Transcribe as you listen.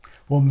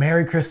Well,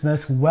 Merry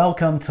Christmas.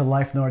 Welcome to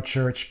Life North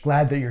Church.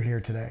 Glad that you're here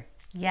today.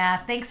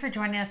 Yeah, thanks for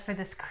joining us for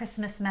this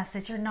Christmas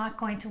message. You're not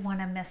going to want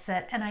to miss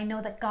it. And I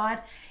know that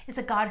God is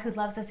a God who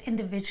loves us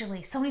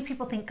individually. So many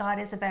people think God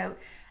is about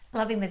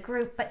loving the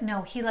group, but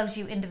no, He loves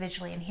you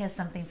individually, and He has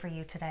something for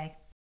you today.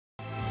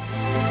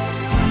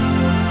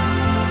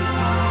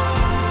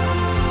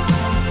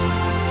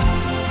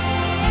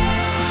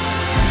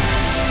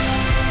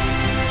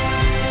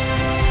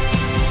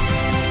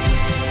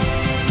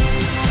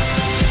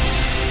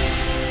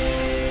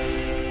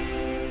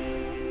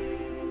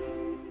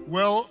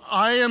 Well,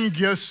 I am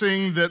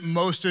guessing that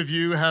most of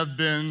you have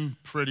been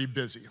pretty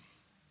busy.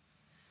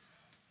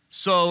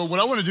 So what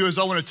I want to do is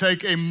I want to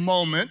take a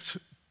moment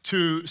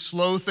to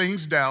slow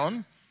things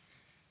down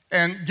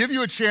and give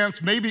you a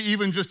chance maybe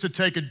even just to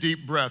take a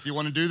deep breath. You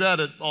want to do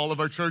that at all of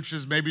our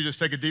churches? Maybe just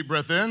take a deep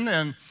breath in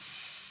and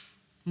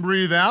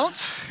breathe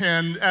out.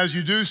 And as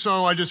you do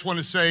so, I just want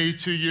to say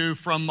to you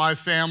from my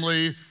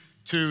family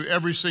to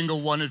every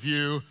single one of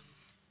you,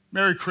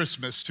 Merry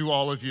Christmas to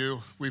all of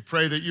you. We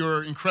pray that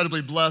you're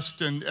incredibly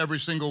blessed in every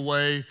single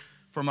way.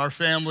 From our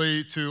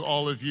family to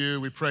all of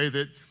you, we pray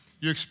that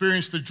you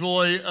experience the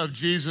joy of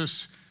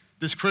Jesus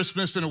this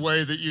Christmas in a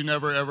way that you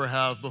never ever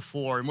have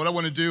before. And what I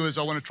want to do is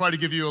I want to try to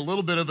give you a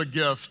little bit of a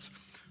gift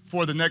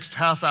for the next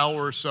half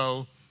hour or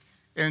so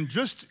and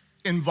just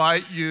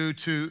invite you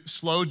to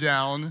slow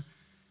down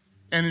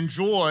and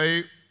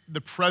enjoy the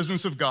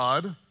presence of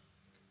God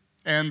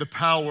and the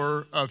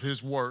power of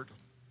His Word.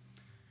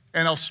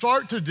 And I'll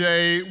start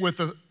today with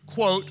a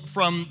quote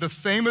from the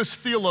famous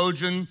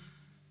theologian,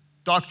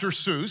 Dr.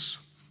 Seuss,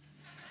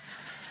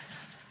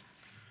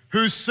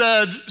 who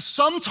said,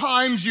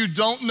 "Sometimes you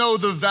don't know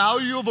the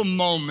value of a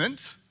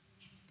moment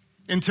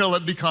until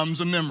it becomes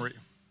a memory."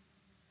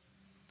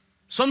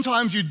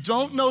 Sometimes you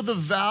don't know the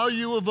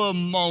value of a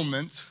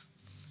moment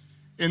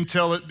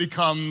until it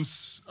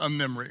becomes a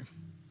memory.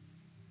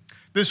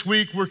 This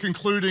week, we're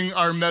concluding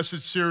our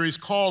message series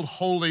called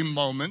Holy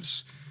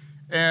Moments.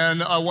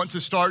 And I want to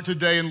start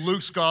today in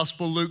Luke's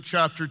Gospel, Luke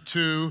chapter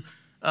 2.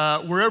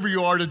 Wherever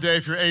you are today,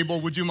 if you're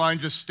able, would you mind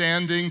just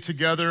standing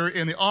together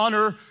in the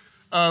honor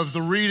of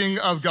the reading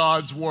of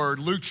God's Word?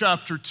 Luke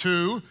chapter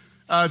 2,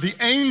 the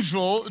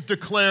angel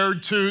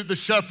declared to the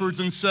shepherds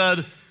and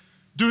said,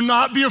 "Do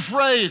not be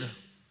afraid.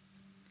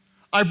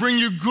 I bring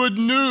you good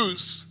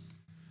news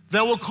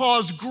that will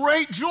cause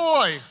great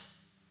joy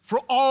for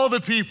all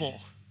the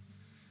people.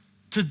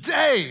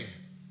 Today,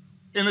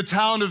 in the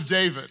town of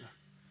David,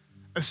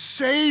 a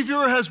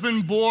Savior has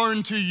been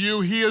born to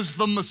you. He is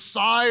the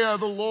Messiah,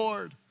 the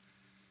Lord.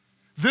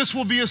 This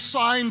will be a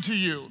sign to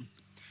you.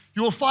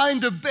 You will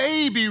find a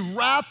baby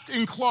wrapped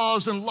in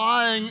cloths and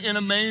lying in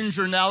a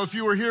manger." Now, if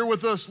you were here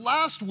with us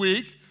last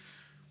week,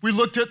 we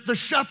looked at the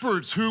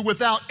shepherds who,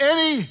 without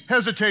any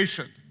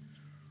hesitation,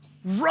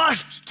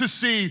 rushed to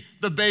see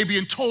the baby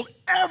and told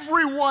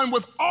everyone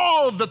with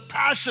all of the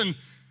passion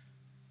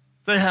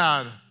they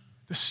had,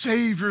 "The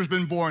Savior's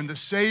been born, the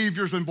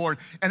Savior's been born."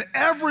 And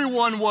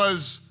everyone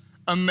was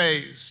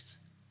amazed.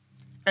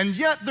 And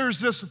yet there's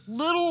this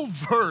little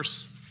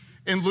verse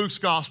in Luke's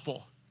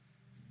gospel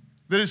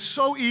that is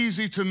so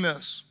easy to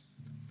miss.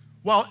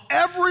 While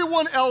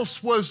everyone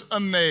else was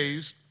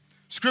amazed,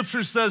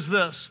 Scripture says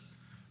this,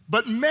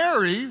 "But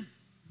Mary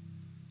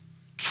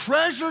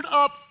treasured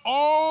up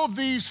all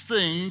these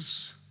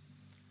things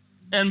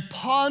and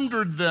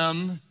pondered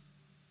them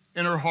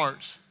in her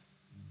heart."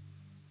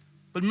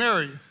 But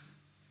Mary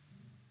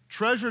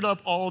treasured up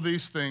all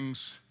these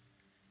things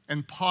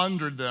and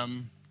pondered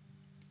them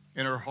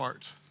in her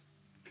heart.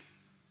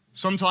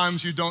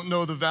 Sometimes you don't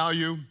know the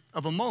value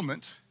of a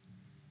moment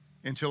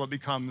until it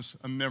becomes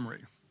a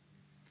memory.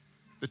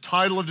 The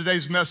title of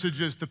today's message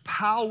is "The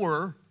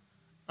Power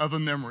of a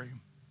Memory."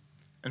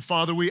 And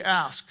Father, we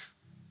ask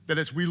that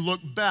as we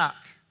look back,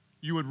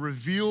 you would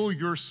reveal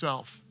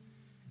yourself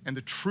and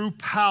the true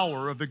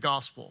power of the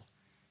gospel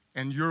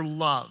and your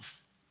love.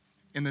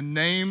 In the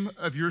name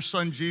of your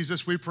Son,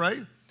 Jesus, we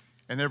pray.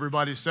 And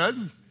everybody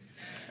said,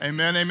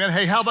 amen, amen.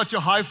 Hey, how about you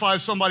high five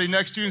somebody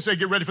next to you and say,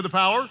 "Get ready for the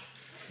power"?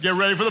 Get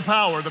ready for the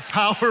power. The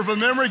power of a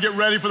memory, get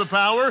ready for the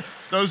power.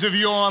 Those of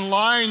you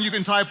online, you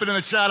can type it in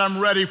the chat, "I'm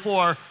ready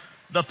for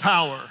the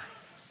power."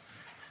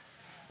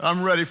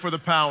 I'm ready for the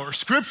power.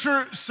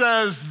 Scripture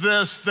says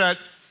this, that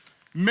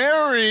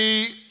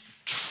Mary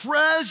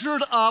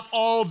treasured up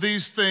all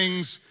these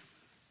things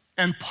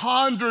and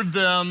pondered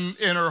them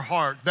in her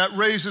heart. That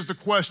raises the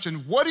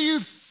question, what do you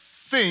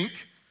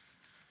think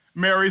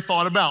Mary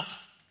thought about?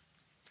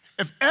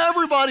 If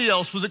everybody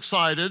else was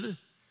excited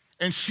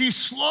and she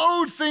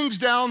slowed things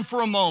down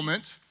for a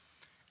moment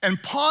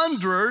and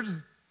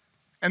pondered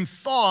and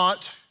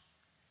thought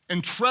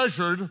and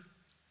treasured,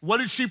 what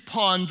did she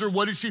ponder,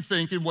 what did she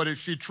think, and what did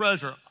she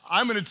treasure?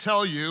 I'm gonna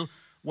tell you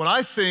what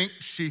I think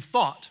she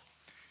thought.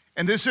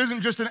 And this isn't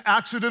just an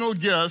accidental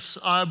guess.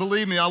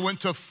 Believe me, I went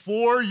to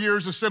 4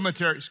 years of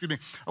seminary,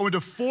 I went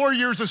to 4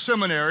 years of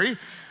seminary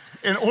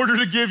in order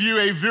to give you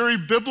a very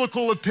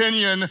biblical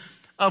opinion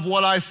of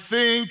what I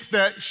think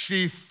that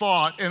she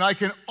thought. And I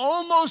can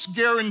almost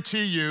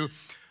guarantee you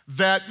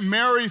that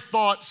Mary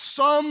thought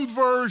some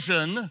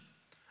version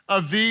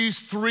of these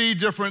three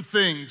different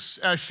things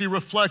as she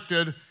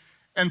reflected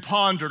and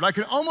pondered. I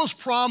can almost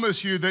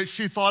promise you that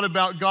she thought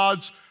about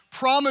God's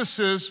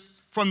promises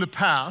from the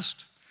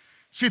past.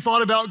 She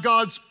thought about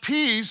God's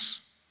peace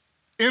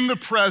in the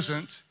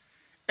present,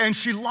 and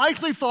she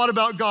likely thought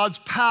about God's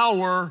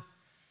power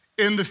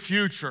in the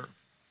future.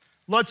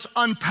 Let's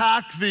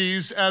unpack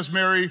these as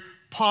Mary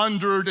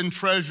pondered and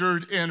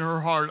treasured in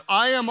her heart.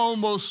 I am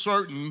almost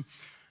certain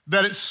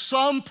that at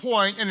some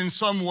point and in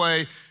some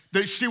way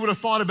that she would have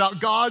thought about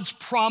God's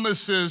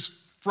promises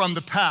from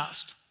the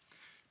past,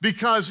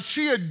 because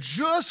she had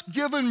just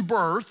given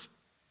birth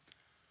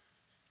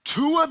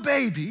to a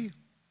baby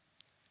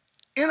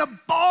in a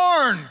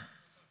barn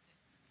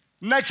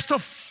next to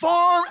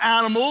farm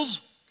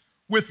animals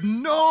with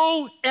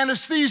no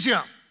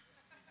anesthesia.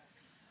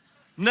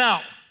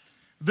 Now,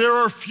 there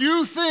are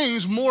few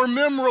things more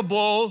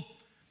memorable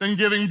than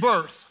giving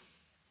birth,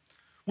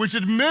 which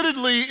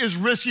admittedly is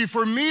risky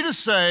for me to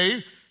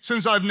say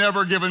since I've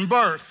never given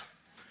birth.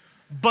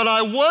 But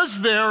I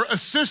was there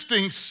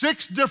assisting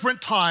 6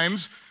 different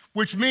times,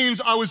 which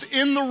means I was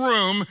in the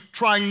room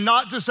trying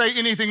not to say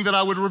anything that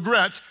I would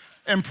regret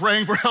and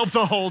praying for help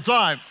the whole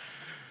time.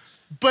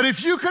 But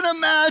if you can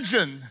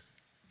imagine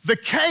the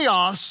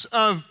chaos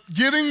of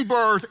giving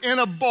birth in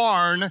a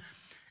barn,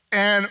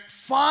 and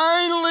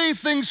finally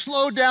things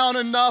slowed down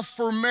enough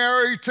for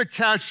Mary to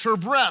catch her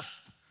breath.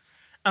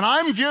 And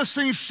I'm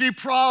guessing she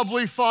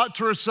probably thought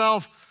to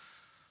herself,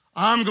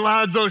 I'm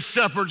glad those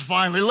shepherds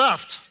finally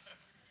left.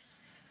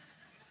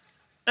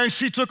 And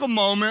she took a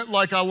moment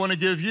like I want to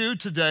give you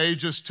today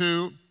just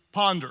to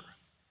ponder.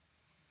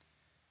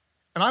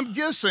 And I'm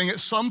guessing at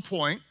some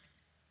point,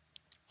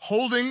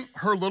 holding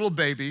her little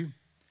baby,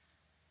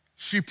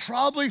 she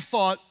probably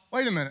thought,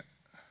 wait a minute,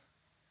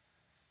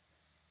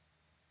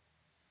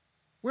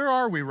 where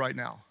are we right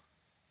now?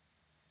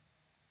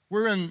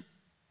 We're in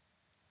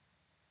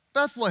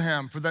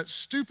Bethlehem for that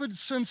stupid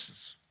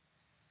census.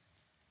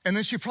 And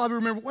then she probably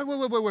remembered,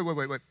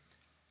 wait.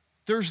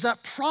 There's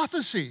that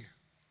prophecy,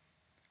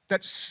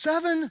 that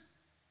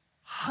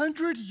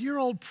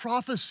 700-year-old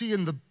prophecy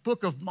in the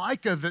book of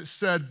Micah that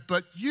said,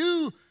 but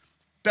you,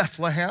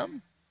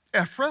 Bethlehem,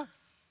 Ephraim,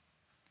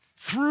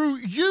 through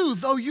you,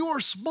 though you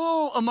are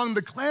small among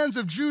the clans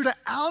of Judah,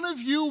 out of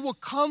you will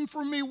come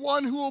for me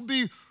one who will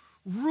be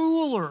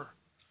ruler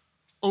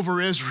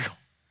over Israel.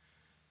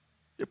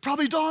 It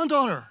probably dawned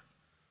on her.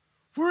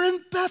 We're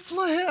in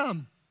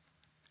Bethlehem.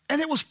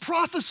 And it was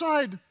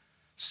prophesied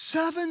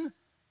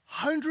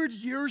 700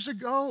 years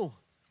ago.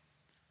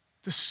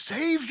 The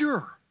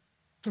Savior,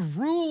 the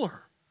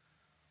ruler,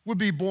 would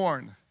be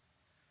born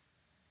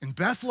in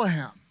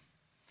Bethlehem.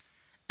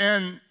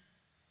 And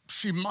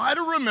she might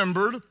have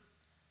remembered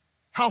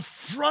how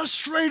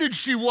frustrated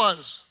she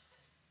was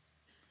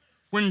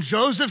when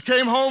Joseph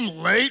came home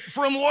late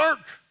from work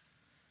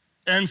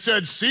and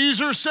said,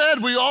 Caesar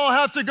said we all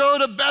have to go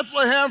to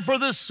Bethlehem for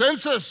the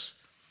census.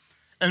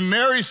 And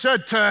Mary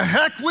said, to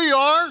heck we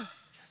are.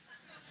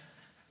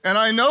 And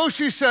I know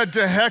she said,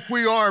 to heck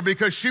we are,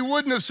 because she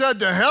wouldn't have said,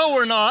 to hell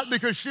we're not,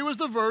 because she was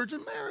the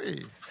Virgin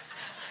Mary.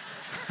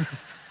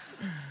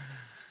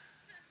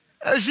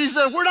 And she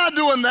said, we're not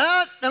doing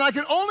that. And I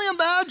can only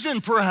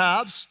imagine,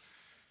 perhaps,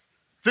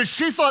 that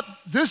she thought,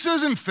 this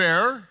isn't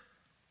fair.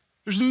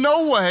 There's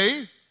no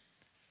way,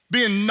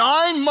 being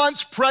 9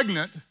 months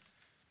pregnant,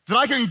 that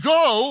I can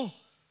go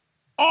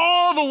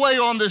all the way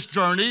on this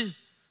journey.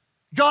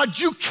 God,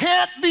 you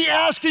can't be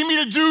asking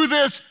me to do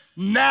this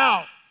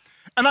now.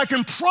 And I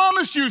can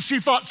promise you she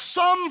thought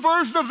some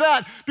version of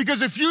that,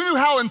 because if you knew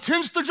how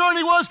intense the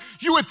journey was,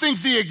 you would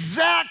think the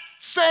exact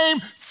same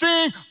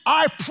thing.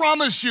 I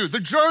promise you. The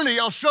journey,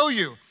 I'll show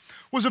you,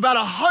 was about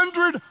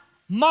 100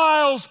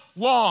 miles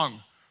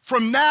long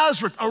from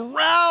Nazareth,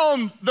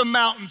 around the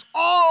mountains,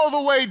 all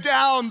the way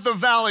down the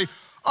valley.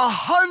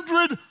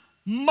 100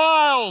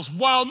 miles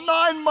while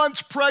 9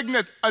 months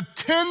pregnant, a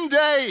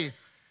 10-day,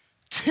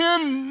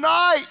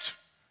 10-night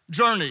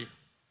journey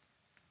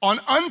on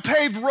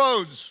unpaved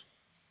roads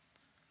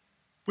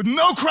with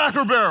no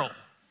Cracker Barrel,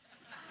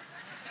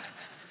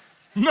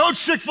 no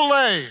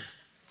Chick-fil-A,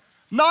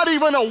 not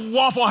even a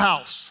Waffle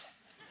House,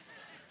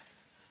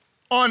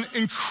 on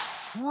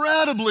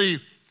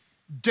incredibly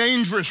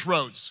dangerous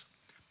roads.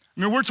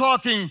 I mean, we're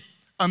talking,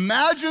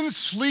 imagine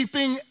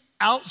sleeping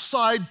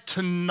outside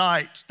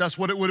tonight. That's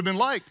what it would have been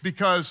like,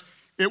 because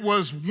it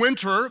was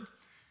winter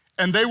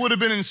and they would have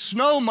been in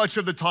snow much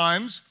of the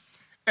times,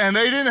 and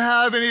they didn't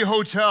have any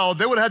hotel.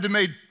 They would have had to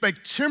make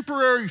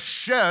temporary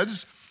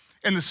sheds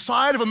in the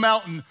side of a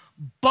mountain,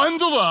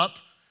 bundled up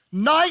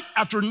night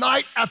after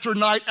night after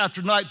night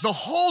after night, the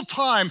whole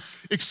time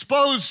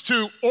exposed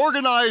to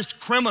organized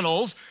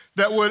criminals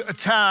that would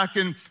attack,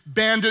 and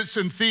bandits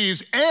and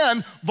thieves,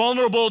 and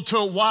vulnerable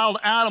to wild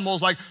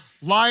animals like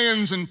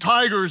lions and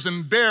tigers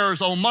and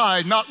bears. Oh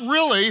my, not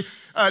really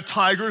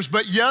tigers,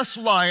 but yes,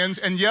 lions,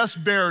 and yes,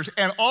 bears,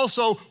 and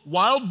also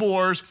wild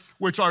boars,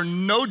 which are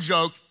no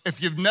joke.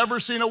 If you've never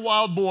seen a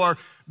wild boar,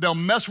 They'll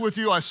mess with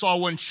you. I saw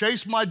one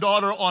chase my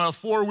daughter on a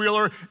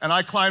four-wheeler, and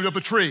I climbed up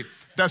a tree.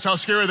 That's how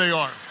scary they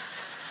are.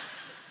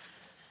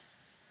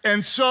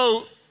 And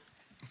so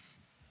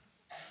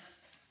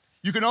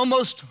you can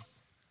almost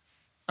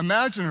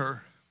imagine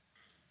her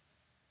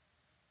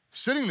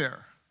sitting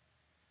there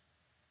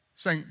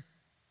saying,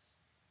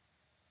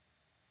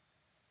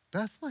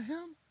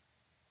 Bethlehem?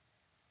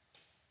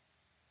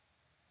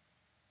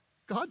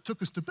 God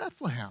took us to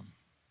Bethlehem.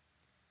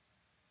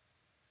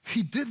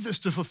 He did this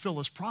to fulfill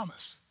his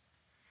promise.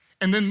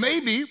 And then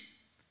maybe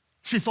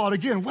she thought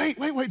again, wait,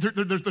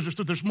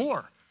 there's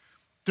more.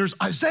 There's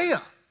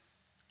Isaiah,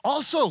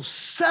 also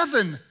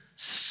 7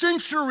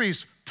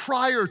 centuries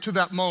prior to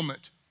that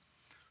moment,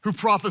 who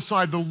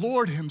prophesied, the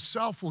Lord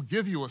himself will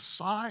give you a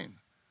sign.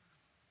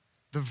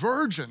 The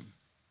virgin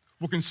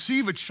will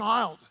conceive a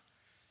child.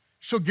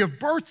 She'll give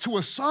birth to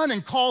a son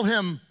and call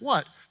him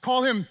what?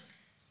 Call him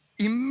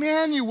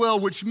Emmanuel,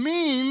 which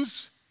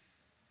means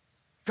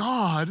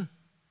God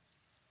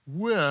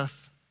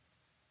with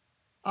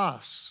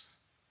us.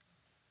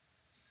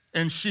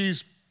 And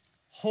she's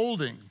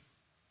holding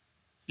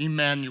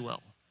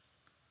Emmanuel,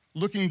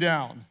 looking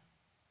down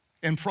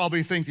and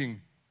probably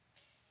thinking,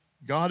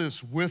 God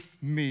is with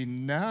me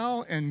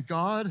now, and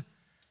God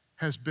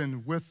has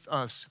been with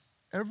us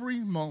every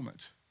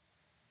moment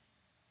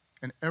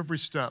and every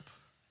step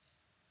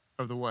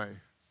of the way.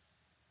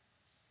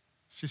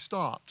 She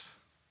stopped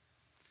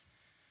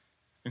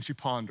and she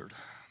pondered.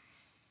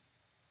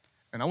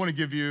 And I want to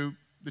give you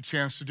the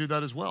chance to do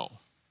that as well.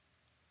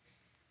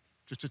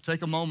 Just to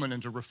take a moment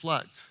and to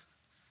reflect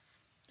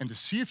and to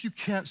see if you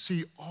can't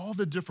see all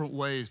the different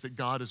ways that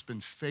God has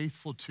been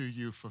faithful to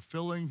you,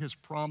 fulfilling his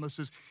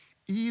promises,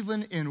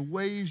 even in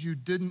ways you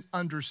didn't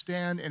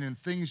understand and in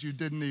things you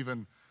didn't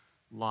even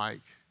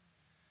like.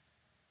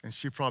 And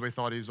she probably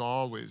thought he's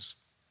always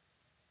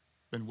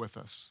been with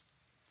us.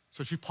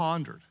 So she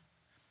pondered.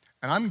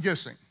 And I'm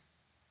guessing,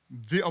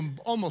 I'm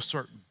almost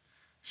certain,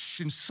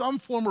 in some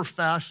form or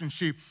fashion,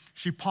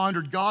 she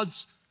pondered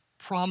God's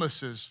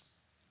promises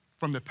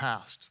from the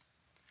past.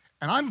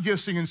 And I'm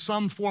guessing in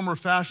some form or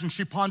fashion,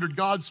 she pondered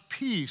God's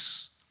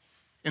peace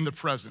in the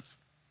present.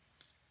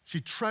 She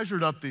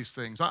treasured up these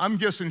things. I'm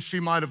guessing she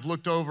might have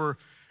looked over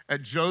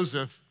at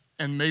Joseph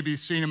and maybe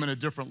seen him in a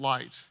different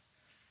light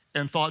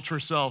and thought to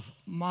herself,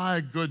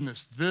 my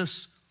goodness,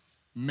 this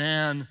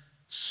man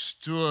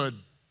stood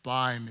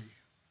by me,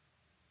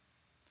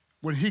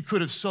 when he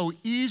could have so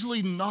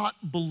easily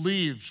not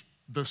believed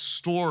the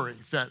story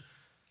that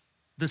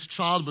this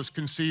child was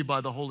conceived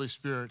by the Holy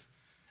Spirit.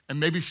 And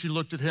maybe she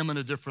looked at him in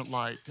a different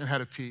light and had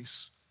a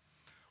peace.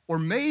 Or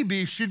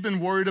maybe she'd been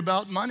worried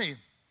about money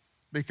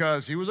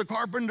because he was a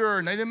carpenter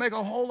and they didn't make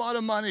a whole lot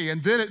of money.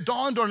 And then it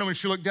dawned on her when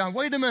she looked down,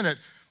 wait a minute,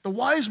 the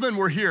wise men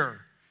were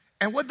here.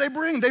 And what'd they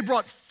bring? They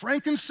brought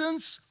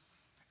frankincense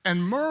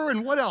and myrrh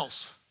and what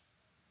else?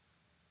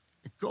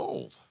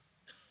 Gold.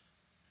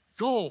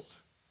 Gold.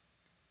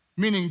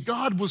 Meaning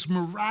God was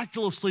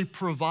miraculously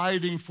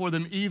providing for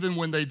them even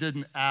when they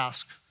didn't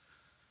ask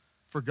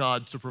for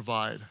God to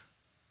provide.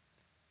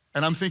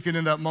 And I'm thinking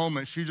in that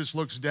moment, she just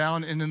looks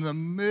down and in the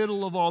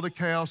middle of all the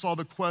chaos, all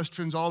the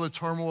questions, all the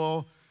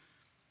turmoil,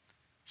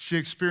 she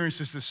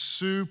experiences this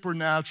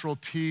supernatural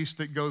peace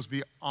that goes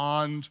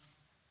beyond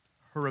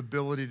her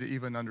ability to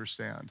even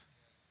understand.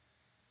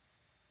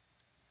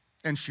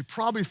 And she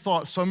probably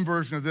thought some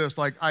version of this,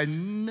 like, I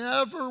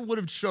never would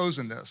have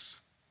chosen this.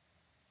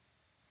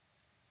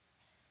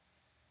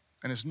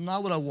 And it's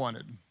not what I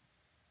wanted.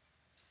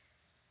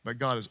 But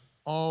God has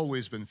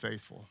always been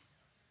faithful.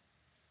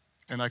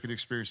 And I could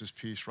experience his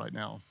peace right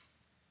now.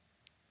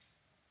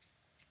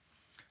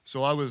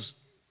 So I was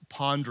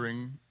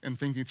pondering and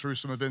thinking through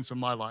some events in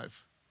my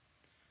life.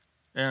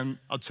 And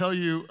I'll tell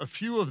you a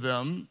few of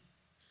them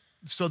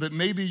so that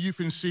maybe you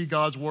can see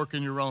God's work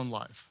in your own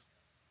life.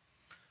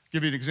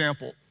 Give you an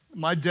example.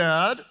 My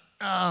dad,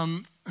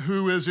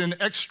 who is in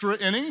extra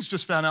innings,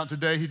 just found out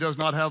today he does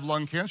not have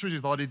lung cancer. He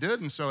thought he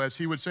did, and so as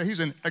he would say, he's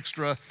in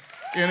extra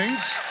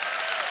innings.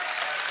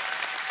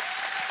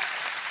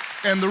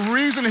 And the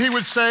reason he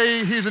would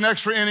say he's in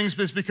extra innings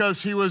is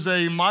because he was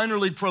a minor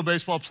league pro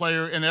baseball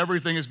player and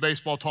everything is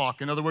baseball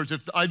talk. In other words,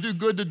 if I do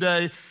good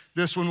today,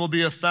 this one will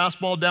be a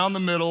fastball down the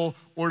middle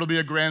or it'll be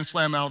a grand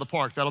slam out of the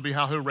park. That'll be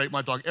how he'll rate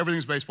my dog.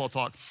 Everything's baseball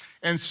talk.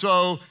 And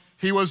so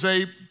he was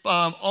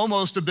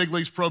almost a big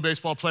leagues pro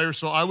baseball player,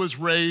 so I was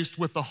raised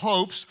with the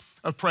hopes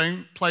of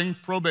playing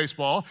pro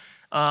baseball.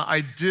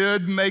 I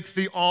did make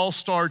the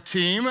all-star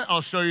team.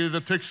 I'll show you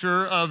the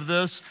picture of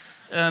this.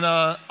 And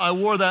I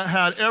wore that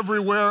hat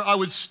everywhere. I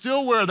would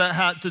still wear that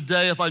hat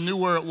today if I knew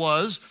where it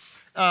was.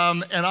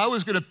 And I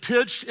was gonna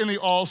pitch in the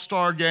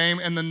all-star game.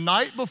 And the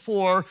night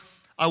before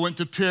I went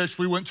to pitch,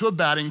 we went to a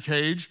batting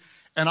cage.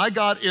 And I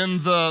got in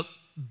the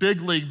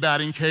big league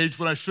batting cage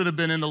when I should have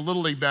been in the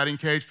little league batting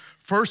cage.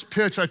 First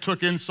pitch I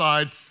took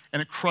inside and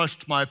it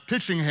crushed my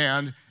pitching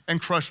hand and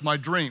crushed my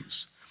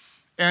dreams.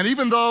 And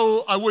even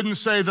though I wouldn't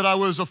say that I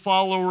was a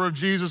follower of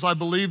Jesus, I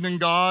believed in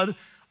God,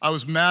 I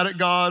was mad at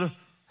God,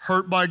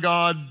 hurt by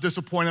God,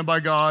 disappointed by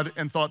God,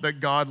 and thought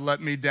that God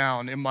let me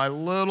down. In my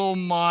little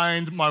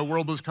mind, my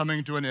world was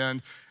coming to an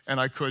end, and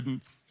I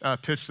couldn't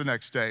pitch the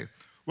next day.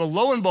 Well,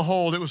 lo and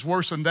behold, it was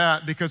worse than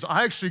that because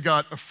I actually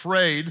got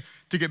afraid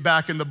to get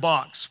back in the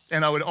box.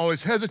 And I would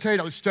always hesitate,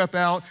 I would step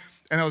out,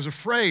 and I was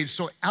afraid.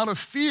 So out of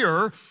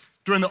fear,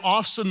 during the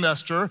off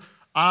semester,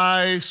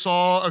 I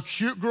saw a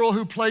cute girl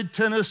who played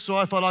tennis, so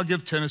I thought I'll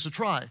give tennis a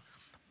try.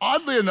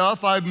 Oddly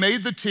enough, I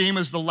made the team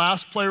as the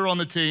last player on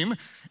the team,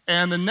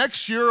 and the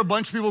next year, a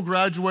bunch of people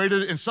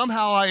graduated, and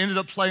somehow I ended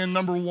up playing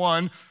number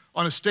one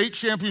on a state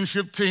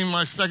championship team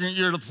my second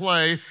year to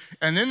play,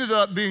 and ended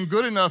up being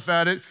good enough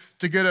at it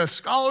to get a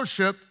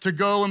scholarship to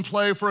go and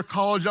play for a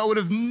college I would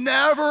have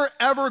never,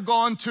 ever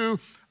gone to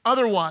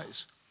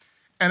otherwise.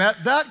 And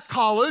at that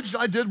college,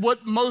 I did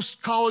what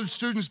most college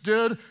students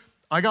did.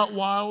 I got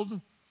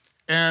wild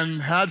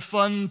and had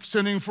fun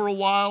sinning for a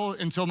while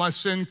until my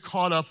sin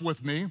caught up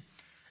with me.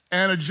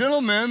 And a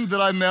gentleman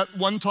that I met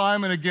one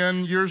time and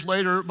again years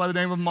later by the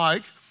name of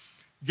Mike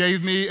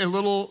gave me a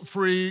little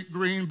free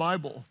green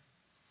Bible.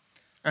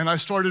 And I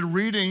started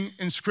reading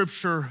in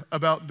Scripture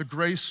about the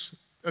grace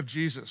of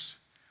Jesus.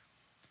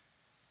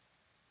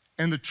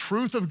 And the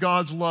truth of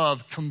God's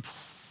love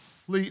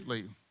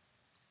completely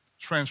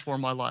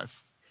transformed my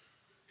life.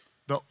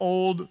 The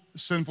old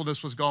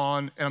sinfulness was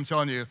gone, and I'm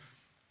telling you,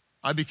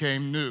 I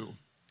became new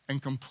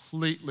and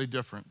completely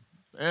different.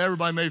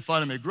 Everybody made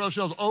fun of me.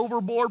 Grosjean's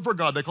overboard for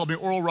God. They called me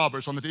Oral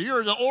Roberts on the team.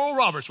 You're Oral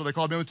Roberts, what they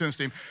called me on the tennis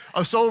team. I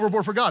was so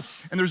overboard for God.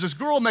 And there's this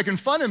girl making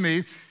fun of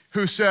me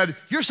who said,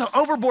 "You're so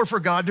overboard for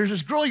God. There's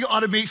this girl you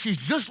ought to meet. She's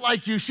just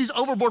like you. She's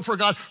overboard for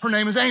God. Her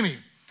name is Amy."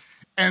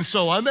 And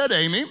so I met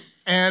Amy,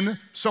 and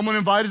someone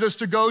invited us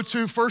to go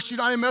to First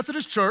United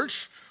Methodist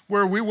Church,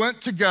 where we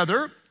went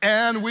together,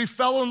 and we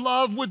fell in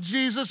love with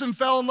Jesus and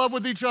fell in love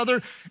with each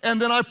other. And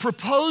then I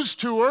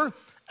proposed to her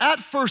at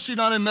First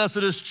United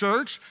Methodist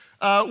Church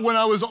when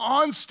I was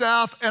on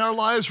staff, and our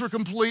lives were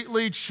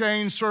completely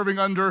changed serving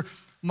under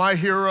my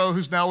hero,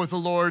 who's now with the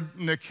Lord,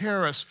 Nick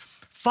Harris.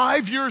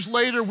 5 years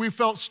later, we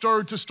felt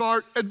stirred to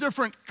start a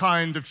different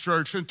kind of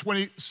church. And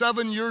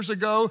 27 years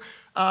ago,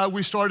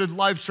 we started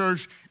Life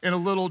Church in a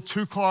little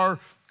 2-car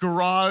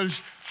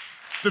garage,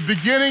 the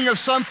beginning of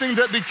something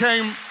that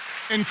became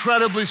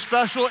incredibly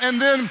special.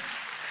 And then,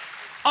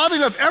 oddly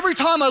enough, every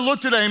time I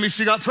looked at Amy,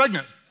 she got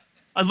pregnant.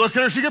 I'd look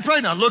at her, she'd get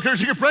pregnant. I'd look at her,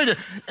 she'd get pregnant.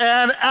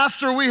 And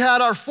after we had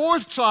our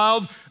 4th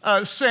child,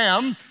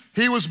 Sam,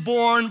 he was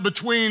born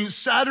between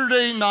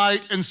Saturday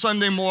night and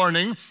Sunday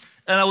morning.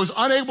 And I was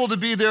unable to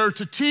be there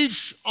to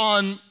teach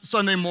on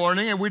Sunday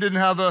morning, and we didn't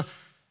have a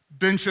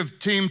bench of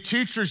team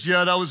teachers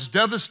yet. I was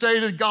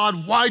devastated.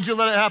 God, why'd you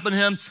let it happen to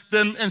him?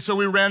 And so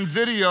we ran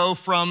video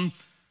from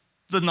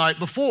the night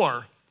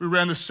before. We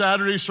ran the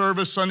Saturday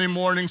service, Sunday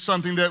morning,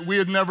 something that we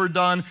had never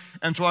done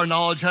and to our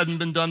knowledge hadn't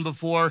been done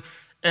before.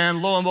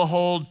 And lo and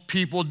behold,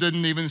 people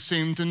didn't even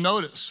seem to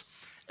notice.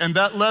 And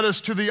that led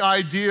us to the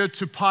idea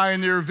to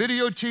pioneer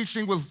video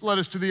teaching, led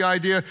us to the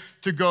idea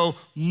to go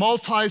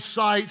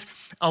multi-site.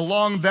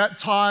 Along that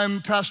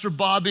time, Pastor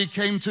Bobby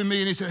came to me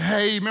and he said,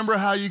 "Hey, remember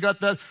how you got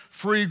that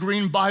free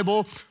green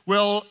Bible?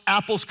 Well,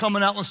 Apple's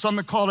coming out with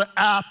something called an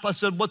app." I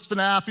said, "What's an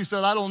app?" He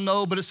said, "I don't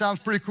know, but it sounds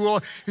pretty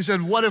cool." He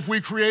said, "What if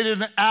we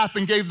created an app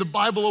and gave the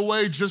Bible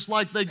away just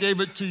like they gave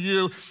it to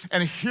you?"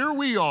 And here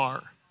we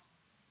are,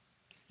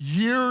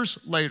 years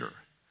later,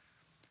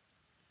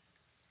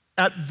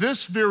 at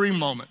this very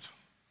moment,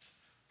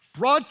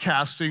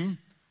 broadcasting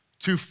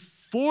to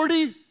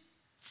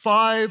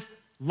 45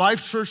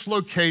 Life Church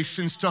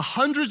locations to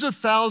hundreds of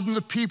thousands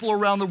of people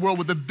around the world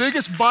with the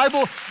biggest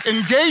Bible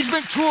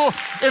engagement tool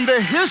in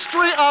the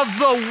history of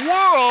the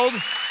world.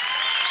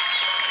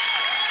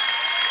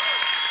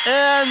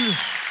 And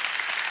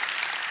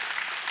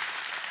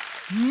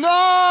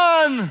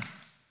none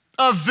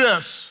of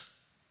this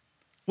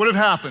would have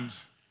happened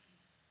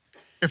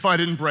if I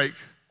didn't break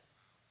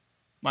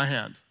my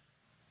hand.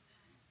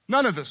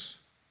 None of this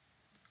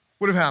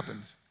would have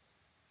happened.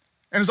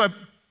 And as I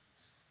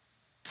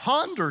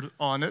pondered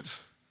on it,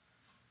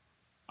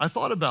 I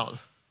thought about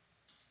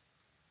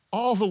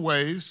all the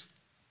ways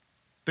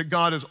that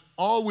God has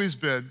always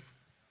been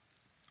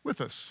with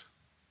us,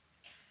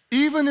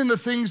 even in the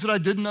things that I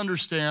didn't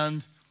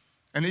understand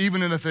and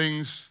even in the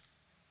things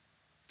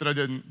that I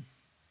didn't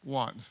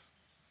want.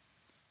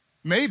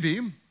 Maybe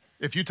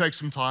if you take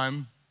some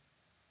time,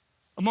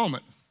 a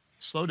moment,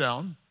 slow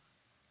down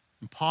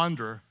and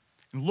ponder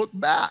and look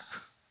back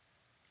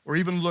or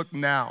even look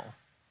now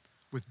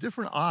with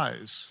different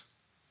eyes,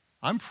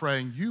 I'm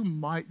praying you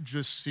might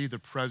just see the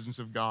presence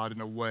of God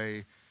in a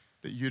way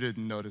that you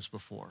didn't notice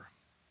before.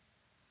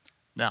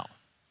 Now,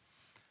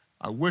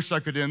 I wish I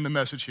could end the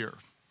message here.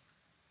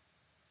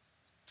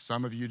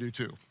 Some of you do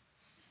too.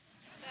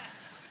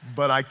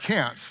 But I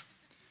can't,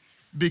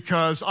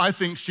 because I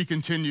think she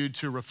continued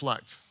to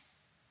reflect.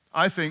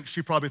 I think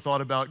she probably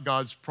thought about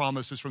God's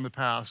promises from the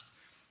past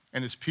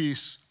and his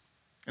peace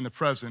in the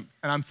present.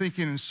 And I'm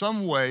thinking in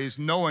some ways,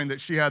 knowing that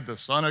she had the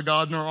Son of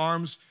God in her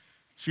arms,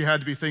 she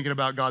had to be thinking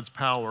about God's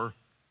power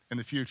in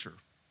the future.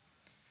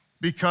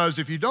 because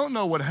if you don't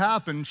know what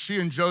happened, she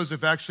and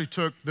Joseph actually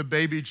took the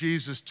baby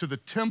Jesus to the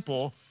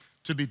temple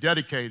to be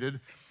dedicated,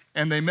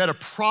 and they met a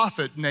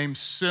prophet named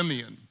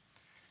Simeon.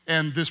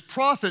 And this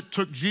prophet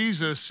took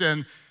Jesus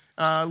and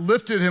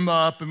lifted him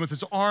up, and with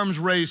his arms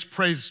raised,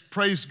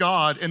 praised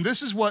God. And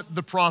this is what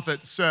the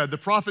prophet said. The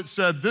prophet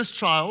said, "This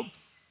child,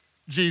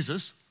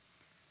 Jesus,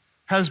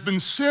 has been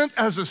sent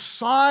as a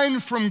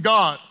sign from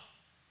God,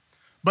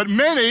 but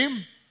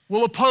many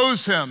will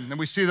oppose him." And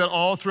we see that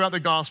all throughout the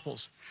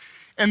Gospels.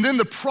 And then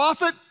the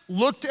prophet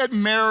looked at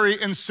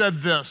Mary and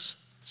said this,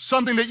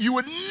 something that you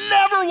would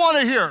never want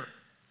to hear.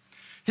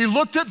 He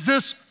looked at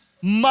this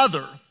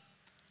mother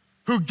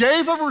who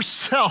gave of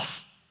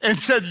herself and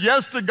said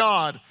yes to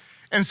God,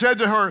 and said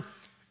to her,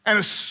 "And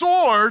a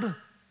sword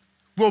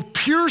will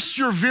pierce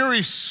your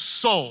very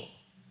soul."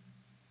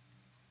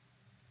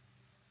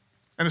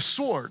 And a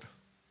sword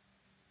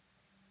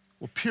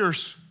will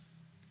pierce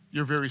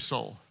your very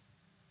soul.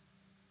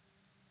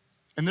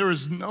 And there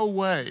is no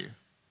way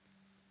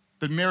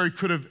that Mary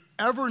could have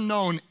ever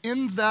known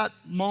in that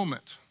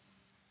moment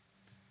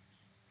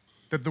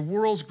that the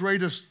world's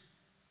greatest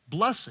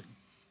blessing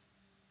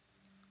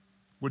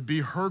would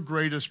be her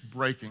greatest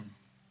breaking.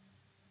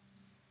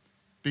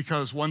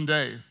 Because one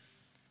day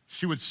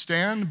she would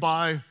stand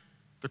by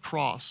the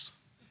cross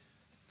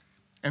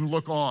and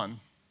look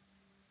on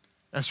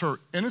as her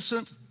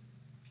innocent,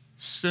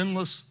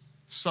 sinless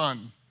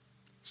son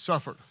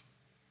suffered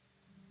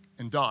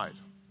and died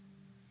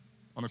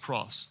on the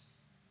cross.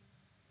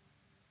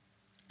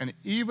 And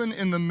even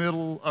in the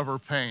middle of her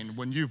pain,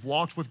 when you've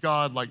walked with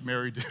God like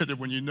Mary did, and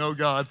when you know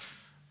God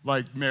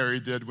like Mary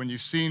did, when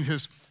you've seen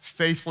his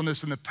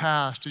faithfulness in the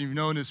past and you've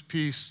known his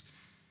peace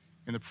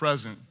in the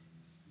present,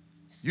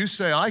 you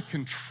say, "I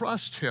can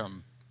trust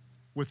him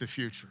with the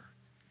future.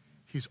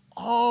 He's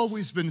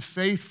always been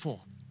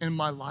faithful in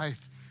my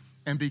life.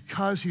 And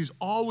because he's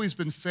always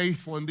been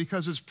faithful and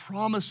because his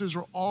promises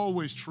are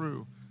always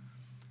true,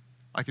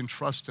 I can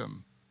trust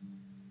him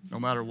no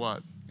matter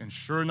what." And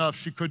sure enough,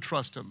 she could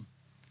trust him,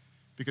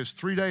 because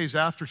 3 days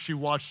after she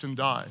watched him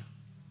die,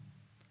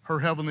 her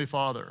heavenly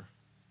Father,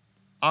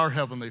 our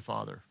heavenly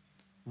Father,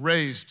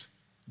 raised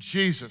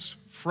Jesus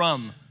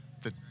from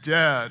the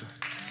dead.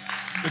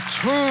 The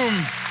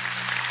tomb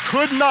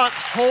could not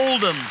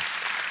hold him.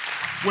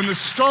 When the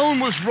stone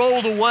was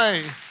rolled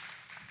away,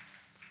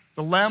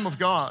 the Lamb of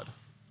God,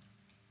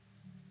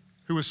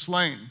 who was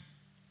slain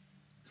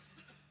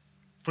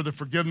for the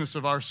forgiveness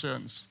of our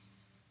sins,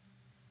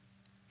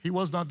 he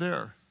was not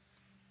there,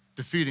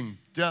 defeating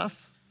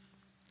death,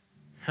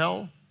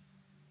 hell,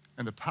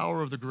 and the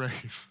power of the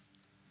grave,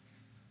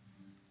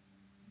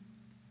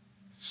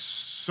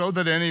 so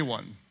that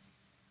anyone,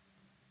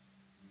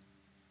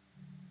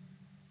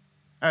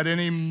 at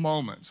any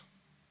moment,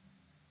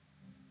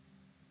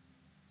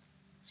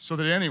 so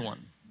that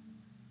anyone,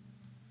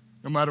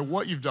 no matter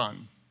what you've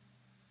done,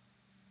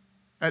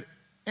 at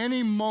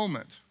any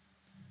moment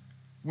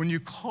when you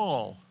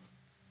call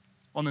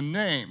on the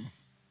name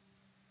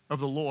of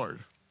the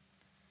Lord,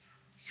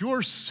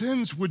 your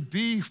sins would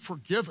be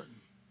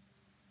forgiven.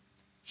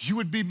 You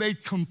would be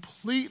made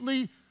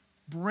completely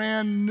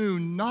brand new,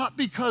 not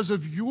because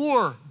of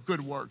your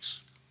good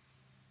works,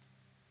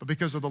 but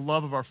because of the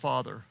love of our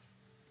Father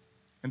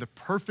and the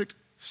perfect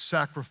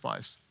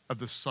sacrifice of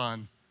the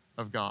Son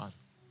of God.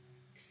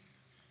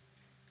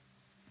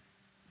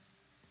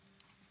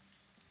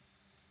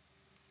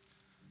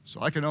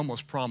 So I can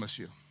almost promise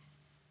you,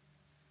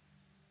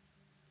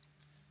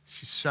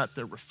 she sat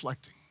there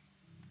reflecting,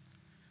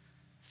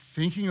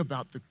 thinking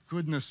about the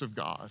goodness of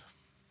God.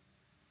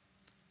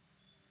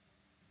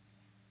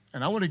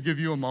 And I want to give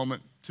you a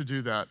moment to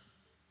do that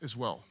as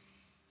well.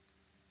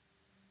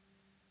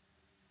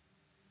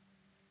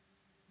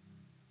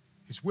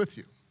 He's with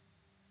you.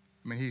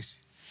 I mean, he's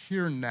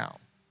here now.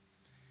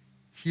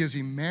 He is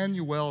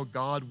Emmanuel,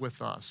 God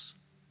with us.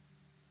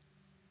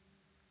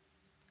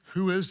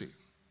 Who is he?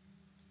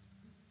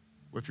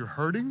 Well, if you're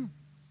hurting,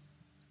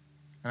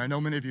 and I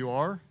know many of you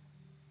are,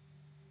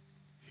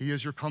 he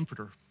is your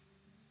comforter.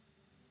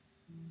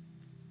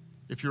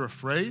 If you're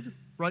afraid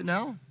right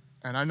now,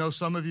 and I know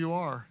some of you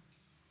are,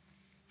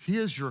 he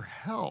is your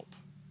help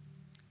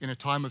in a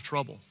time of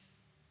trouble.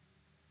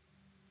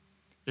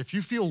 If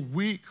you feel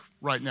weak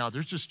right now,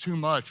 there's just too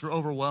much, you're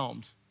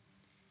overwhelmed,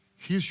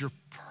 he is your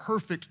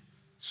perfect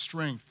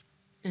strength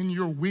in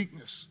your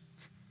weakness.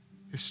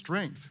 His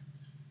strength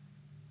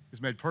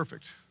is made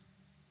perfect.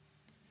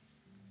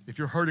 If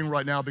you're hurting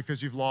right now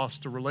because you've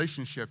lost a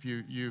relationship,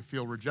 you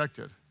feel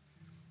rejected,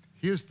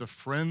 he is the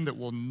friend that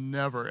will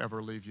never,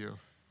 ever leave you.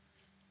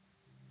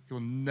 He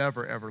will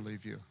never, ever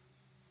leave you.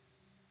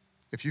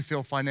 If you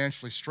feel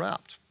financially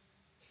strapped,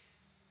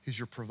 he's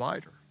your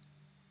provider.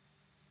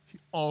 He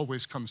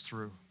always comes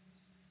through.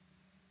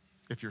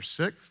 If you're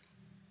sick,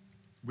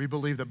 we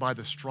believe that by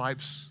the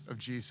stripes of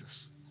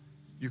Jesus,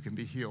 you can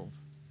be healed.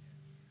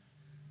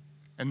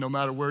 And no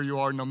matter where you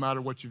are, no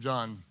matter what you've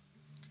done,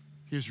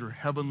 he is your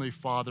heavenly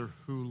Father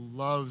who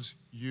loves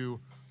you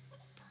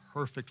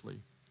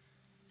perfectly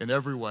in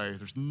every way.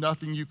 There's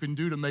nothing you can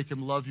do to make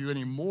him love you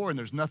any more, and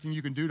there's nothing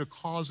you can do to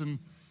cause him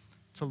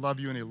to love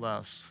you any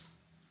less.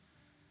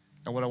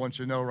 And what I want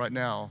you to know right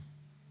now,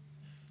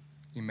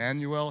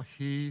 Emmanuel,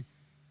 he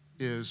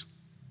is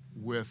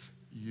with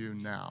you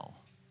now.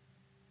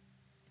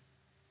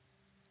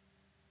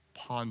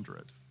 Ponder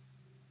it.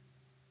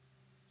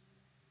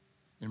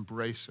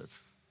 Embrace it.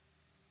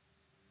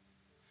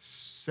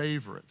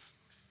 Savor it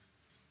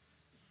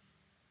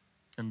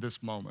in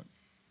this moment.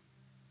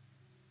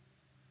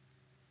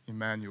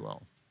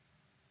 Emmanuel,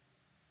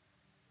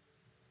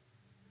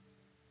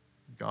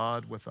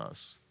 God with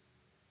us.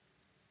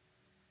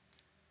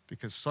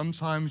 Because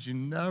sometimes you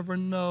never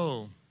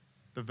know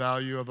the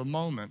value of a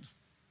moment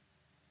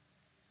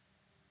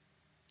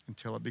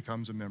until it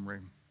becomes a memory.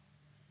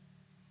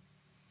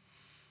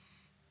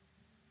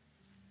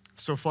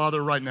 So,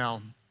 Father, right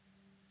now,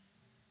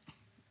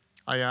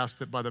 I ask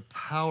that by the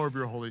power of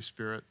your Holy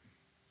Spirit,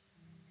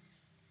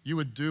 you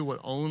would do what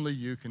only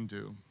you can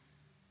do.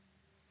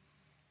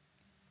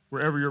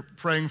 Wherever you're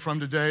praying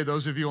from today,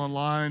 those of you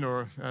online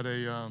or at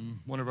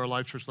one of our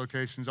Life Church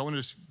locations, I want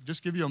to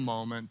just give you a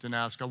moment and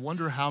ask, I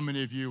wonder how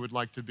many of you would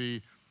like to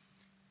be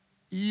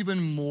even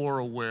more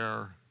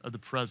aware of the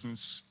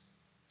presence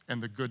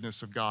and the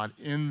goodness of God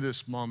in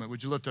this moment.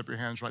 Would you lift up your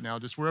hands right now?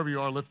 Just wherever you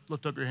are,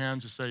 lift up your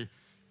hands and say,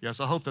 yes,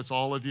 I hope that's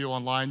all of you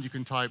online. You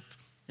can type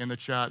in the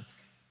chat,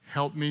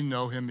 help me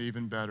know him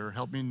even better.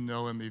 Help me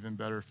know him even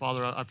better.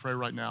 Father, I pray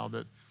right now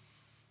that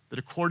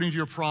according to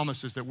your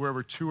promises, that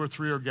wherever 2 or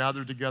 3 are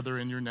gathered together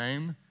in your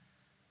name,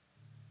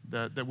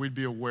 that we'd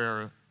be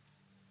aware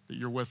that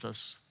you're with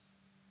us.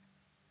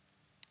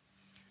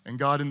 And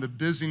God, in the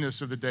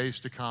busyness of the days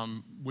to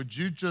come, would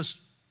you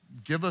just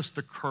give us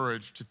the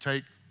courage to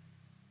take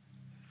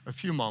a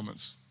few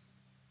moments,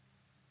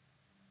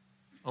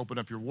 open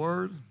up your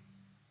word,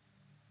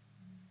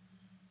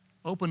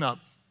 open up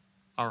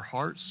our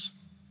hearts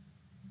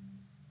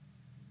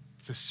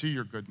to see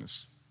your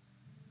goodness,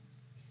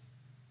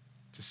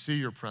 to see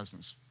your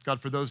presence.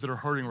 God, for those that are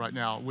hurting right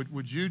now,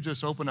 would you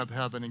just open up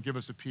heaven and give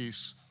us a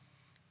peace?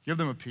 Give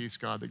them a peace,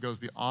 God, that goes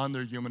beyond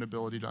their human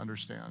ability to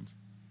understand.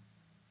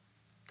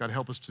 God,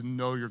 help us to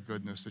know your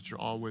goodness, that you're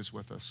always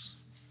with us.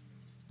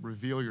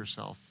 Reveal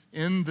yourself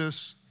in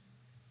this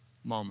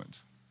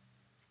moment.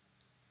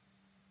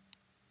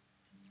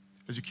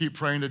 As you keep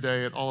praying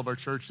today at all of our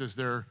churches,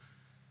 there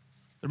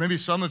may be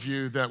some of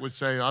you that would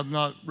say, I'm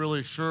not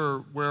really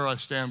sure where I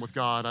stand with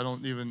God. I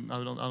don't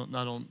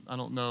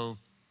know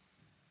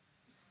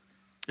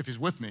if he's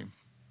with me.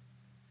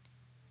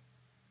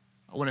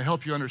 I want to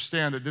help you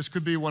understand that this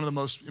could be one of the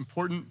most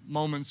important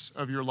moments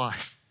of your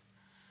life.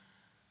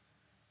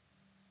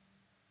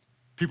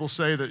 People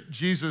say that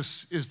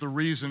Jesus is the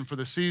reason for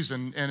the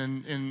season,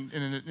 and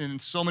in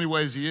so many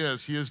ways he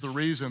is. He is the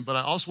reason, but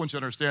I also want you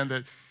to understand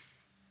that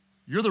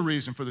you're the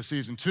reason for the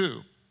season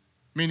too,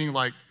 meaning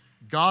like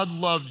God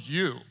loved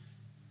you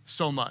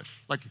so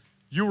much, like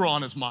you were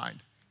on his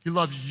mind. He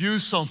loved you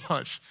so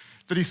much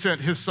that he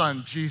sent his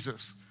son,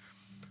 Jesus,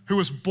 who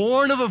was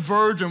born of a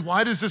virgin.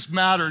 Why does this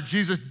matter?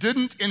 Jesus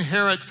didn't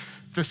inherit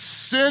the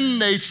sin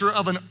nature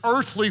of an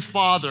earthly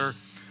father,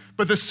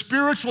 but the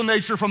spiritual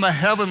nature from a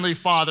heavenly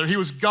Father. He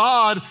was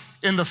God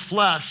in the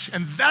flesh,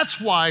 and that's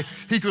why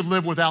he could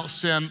live without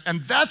sin,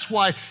 and that's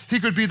why he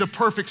could be the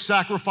perfect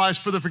sacrifice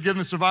for the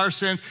forgiveness of our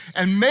sins,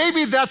 and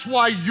maybe that's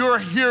why you're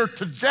here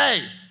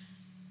today.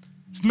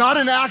 It's not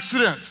an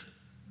accident.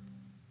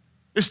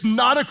 It's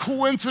not a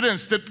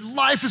coincidence that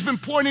life has been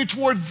pointing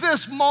toward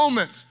this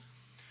moment,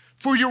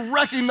 for you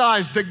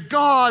recognize that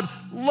God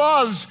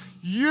loves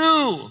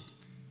you.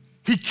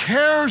 He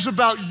cares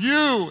about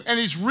you, and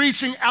he's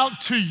reaching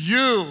out to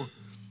you.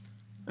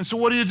 And so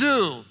what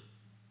do?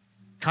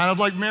 Kind of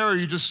like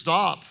Mary, you just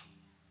stop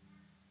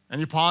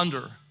and you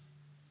ponder.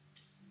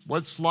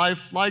 What's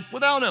life like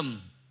without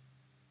him?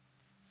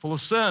 Full of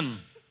sin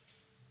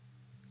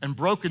and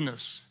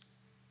brokenness.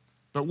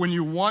 But when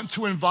you want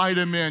to invite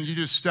him in, you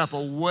just step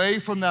away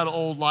from that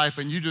old life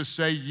and you just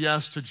say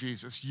yes to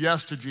Jesus,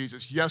 yes to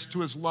Jesus, yes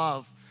to his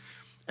love.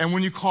 And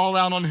when you call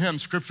out on him,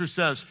 Scripture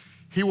says,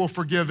 he will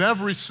forgive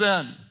every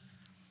sin.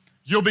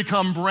 You'll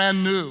become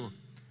brand new.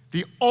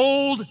 The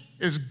old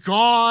is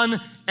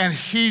gone and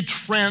he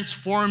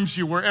transforms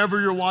you. Wherever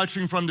you're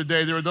watching from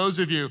today, there are those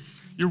of you,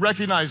 you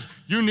recognize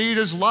you need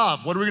his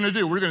love. What are we gonna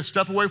do? We're gonna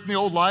step away from the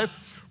old life.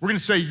 We're gonna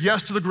say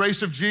yes to the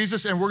grace of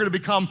Jesus, and we're gonna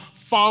become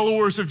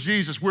followers of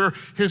Jesus. We're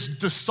his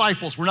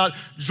disciples. We're not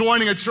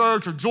joining a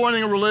church or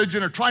joining a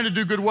religion or trying to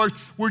do good works.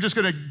 We're just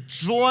gonna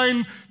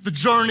join the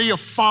journey of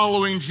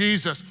following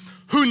Jesus.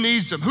 Who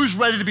needs him? Who's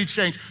ready to be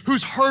changed?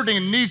 Who's hurting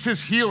and needs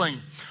his healing?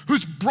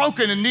 Who's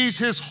broken and needs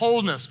his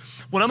wholeness?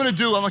 What I'm gonna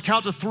do, I'm gonna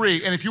count to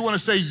 3, and if you wanna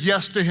say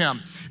yes to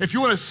him, if you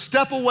wanna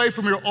step away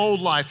from your old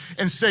life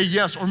and say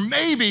yes, or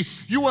maybe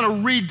you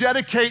wanna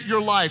rededicate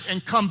your life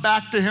and come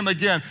back to him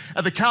again,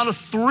 at the count of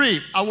 3,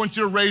 I want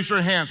you to raise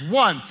your hands.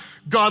 1,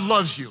 God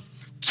loves you.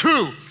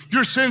 2,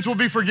 your sins will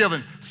be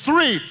forgiven.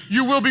 3,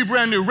 you will be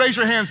brand new. Raise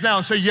your hands now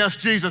and say, yes,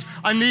 Jesus,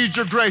 I need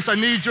your grace, I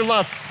need your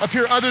love. Up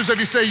here, others of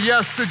you say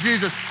yes to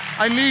Jesus.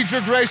 I need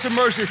your grace and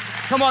mercy.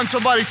 Come on,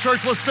 somebody,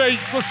 church, let's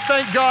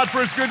thank God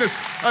for his goodness.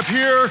 Up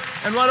here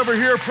and right over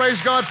here,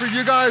 praise God for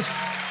you guys.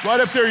 Right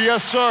up there,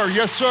 yes, sir.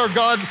 Yes, sir.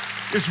 God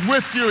is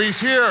with you. He's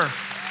here.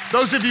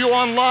 Those of you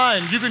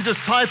online, you can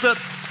just type it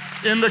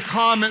in the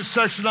comment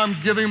section. I'm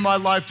giving my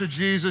life to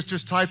Jesus.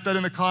 Just type that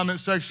in the comment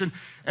section.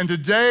 And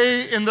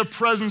today, in the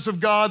presence of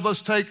God,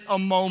 let's take a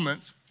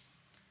moment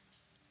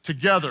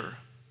together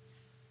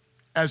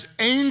as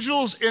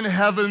angels in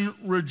heaven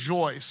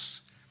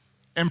rejoice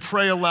and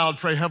pray aloud.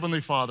 Pray,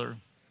 Heavenly Father,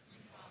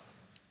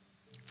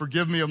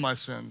 forgive me of my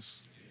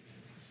sins.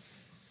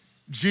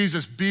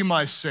 Jesus, be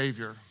my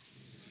Savior.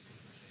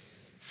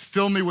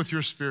 Fill me with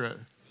your Spirit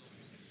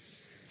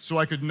so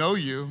I could know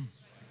you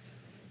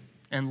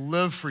and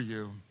live for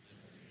you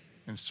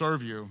and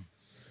serve you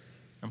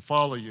and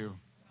follow you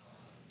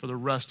for the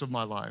rest of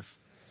my life.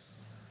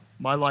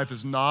 My life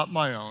is not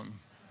my own.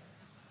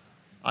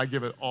 I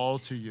give it all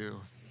to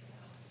you.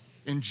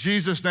 In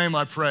Jesus' name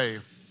I pray.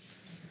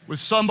 Would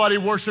somebody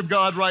worship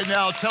God right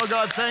now? Tell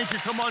God thank you.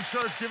 Come on,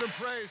 church, give him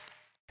praise.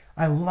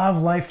 I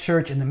love Life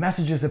Church and the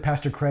messages that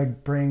Pastor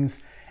Craig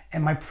brings.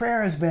 And my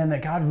prayer has been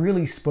that God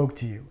really spoke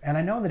to you. And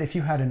I know that if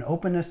you had an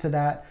openness to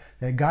that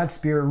God's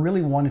Spirit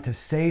really wanted to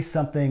say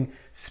something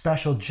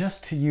special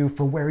just to you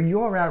for where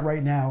you're at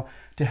right now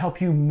to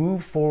help you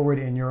move forward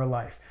in your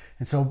life.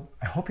 And so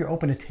I hope you're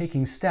open to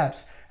taking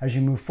steps as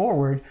you move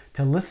forward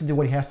to listen to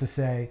what he has to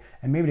say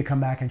and maybe to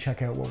come back and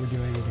check out what we're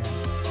doing again.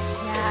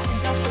 Yeah,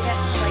 and don't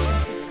forget to